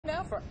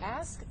for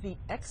Ask the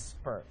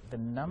Expert, the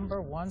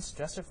 #1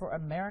 stressor for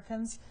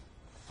Americans,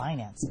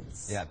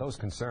 finances. Yeah, those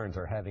concerns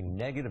are having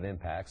negative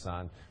impacts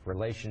on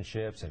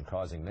relationships and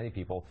causing many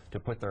people to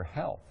put their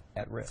health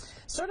at risk.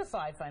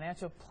 Certified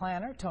financial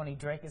planner Tony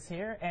Drake is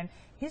here, and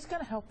he's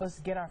going to help us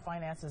get our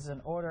finances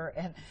in order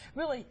and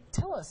really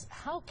tell us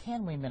how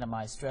can we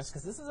minimize stress,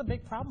 because this is a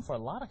big problem for a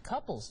lot of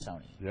couples,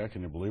 Tony. Yeah,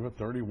 can you believe it?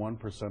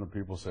 31% of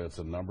people say it's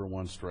a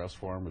 #1 stress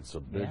for them. It's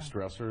a big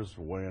stressors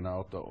weighing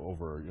out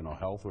over,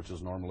 health, which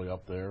is normally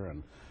up there,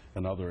 and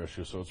other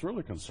issues. So it's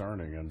really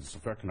concerning, and it's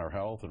affecting our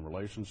health and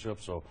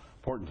relationships, so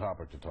important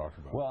topic to talk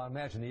about. Well, I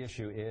imagine the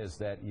issue is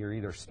that you're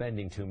either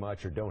spending too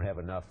much or don't have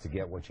enough to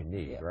get what you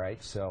need,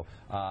 right? So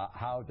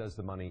how does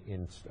the money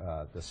in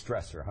the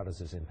stressor, how does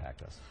this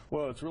impact us?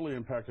 Well, it's really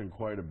impacting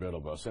quite a bit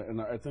of us, and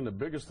I think the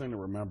biggest thing to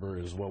remember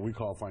is what we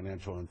call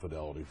financial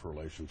infidelity for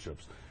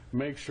relationships.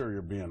 Make sure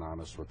you're being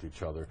honest with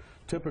each other.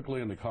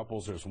 Typically in the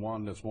couples, there's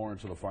one that's more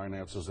into the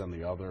finances than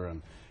the other,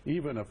 and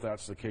even if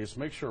that's the case,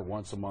 make sure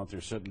once a month you're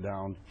sitting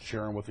down,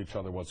 sharing with each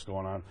other what's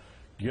going on.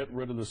 Get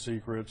rid of the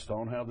secrets.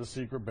 Don't have the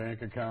secret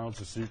bank accounts,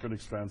 the secret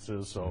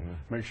expenses. So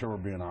make sure we're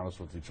being honest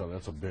with each other.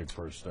 That's a big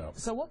first step.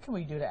 So what can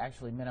we do to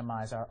actually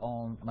minimize our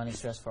own money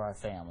stress for our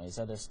families?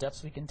 Are there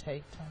steps we can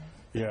take, Tony?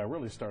 Yeah, it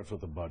really starts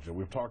with the budget.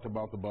 We've talked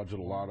about the budget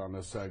a lot on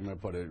this segment,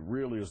 but it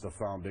really is the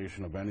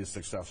foundation of any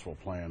successful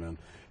plan. And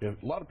a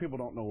lot of people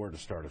don't know where to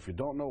start. If you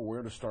don't know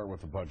where to start with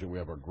the budget, we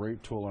have a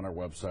great tool on our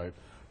website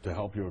to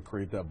help you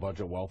create that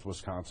budget,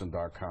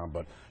 wealthwisconsin.com.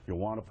 But you'll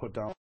want to put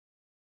down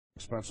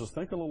expenses.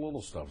 Think of the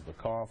little stuff, the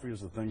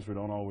coffees, the things we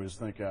don't always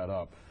think add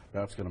up.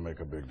 That's going to make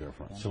a big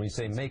difference. So when you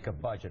say make a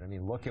budget, I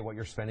mean, look at what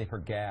you're spending for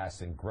gas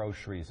and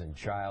groceries and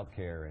child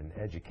care and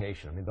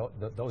education. I mean,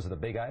 those are the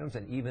big items,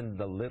 and even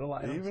the little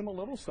items? Even the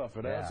little stuff.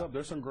 It adds up.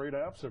 There's some great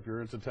apps if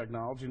you're into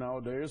technology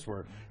nowadays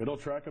where it'll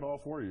track it all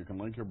for you. You can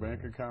link your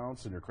bank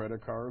accounts and your credit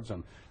cards,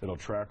 and it'll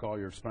track all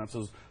your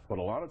expenses. But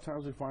a lot of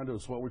times we find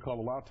it's what we call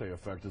the latte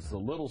effect. It's the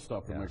little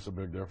stuff that makes a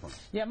big difference.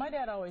 Yeah, my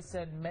dad always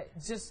said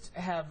just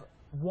have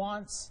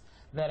wants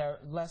that are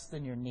less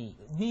than your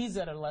needs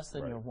that are less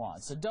than your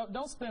wants. So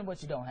don't spend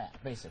what you don't have,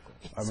 basically.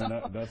 I mean,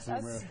 that's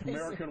the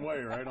American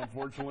way, right,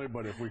 unfortunately.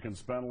 But if we can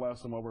spend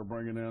less than what we're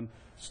bringing in,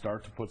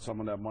 start to put some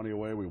of that money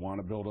away. We want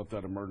to build up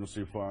that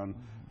emergency fund,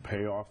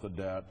 pay off the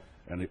debt,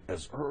 and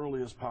as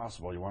early as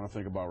possible, you want to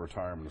think about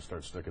retirement and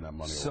start sticking that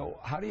money away. So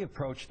how do you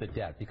approach the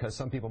debt? Because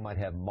some people might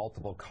have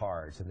multiple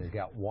cards, and they've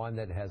got one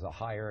that has a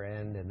higher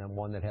end and then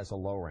one that has a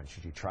lower end.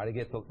 Should you try to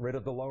get rid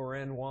of the lower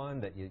end one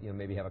that you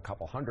maybe have a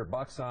couple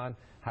 $100 on?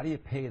 How do you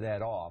pay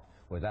that off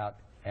without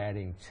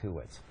adding to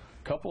it?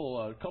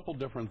 Couple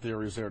different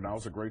theories there.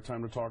 Now's a great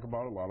time to talk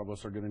about it. A lot of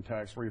us are getting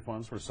tax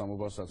refunds. For some of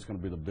us, that's going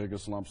to be the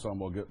biggest lump sum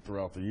we'll get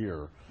throughout the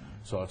year.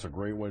 So that's a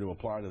great way to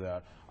apply to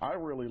that. I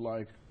really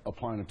like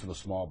applying it to the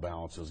small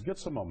balances. Get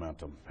some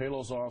momentum. Pay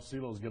those off, see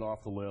those get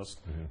off the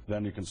list.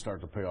 Then you can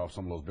start to pay off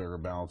some of those bigger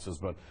balances.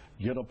 But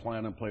get a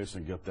plan in place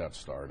and get that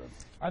started.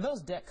 Are those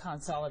debt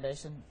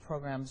consolidation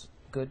programs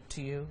good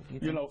to you?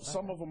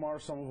 Some of them are,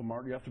 some of them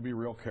aren't. You have to be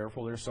real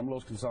careful there. Some of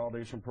those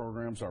consolidation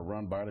programs are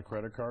run by the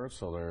credit cards,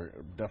 so they're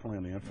definitely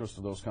in the interest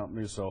of those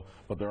companies.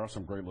 But there are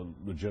some great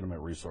legitimate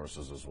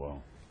resources as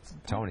well.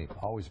 Tony,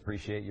 always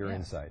appreciate your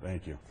insight.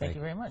 Thank you. Thank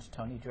you very much,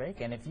 Tony Drake.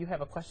 And if you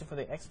have a question for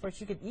the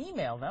experts, you can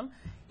email them.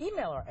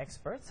 Email our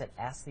experts at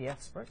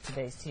AskTheExpert,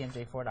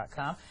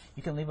 today'stmj4.com.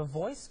 You can leave a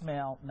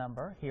voicemail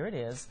number. Here it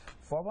is,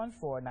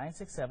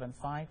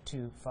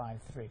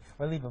 414-967-5253.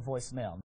 Or leave a voicemail.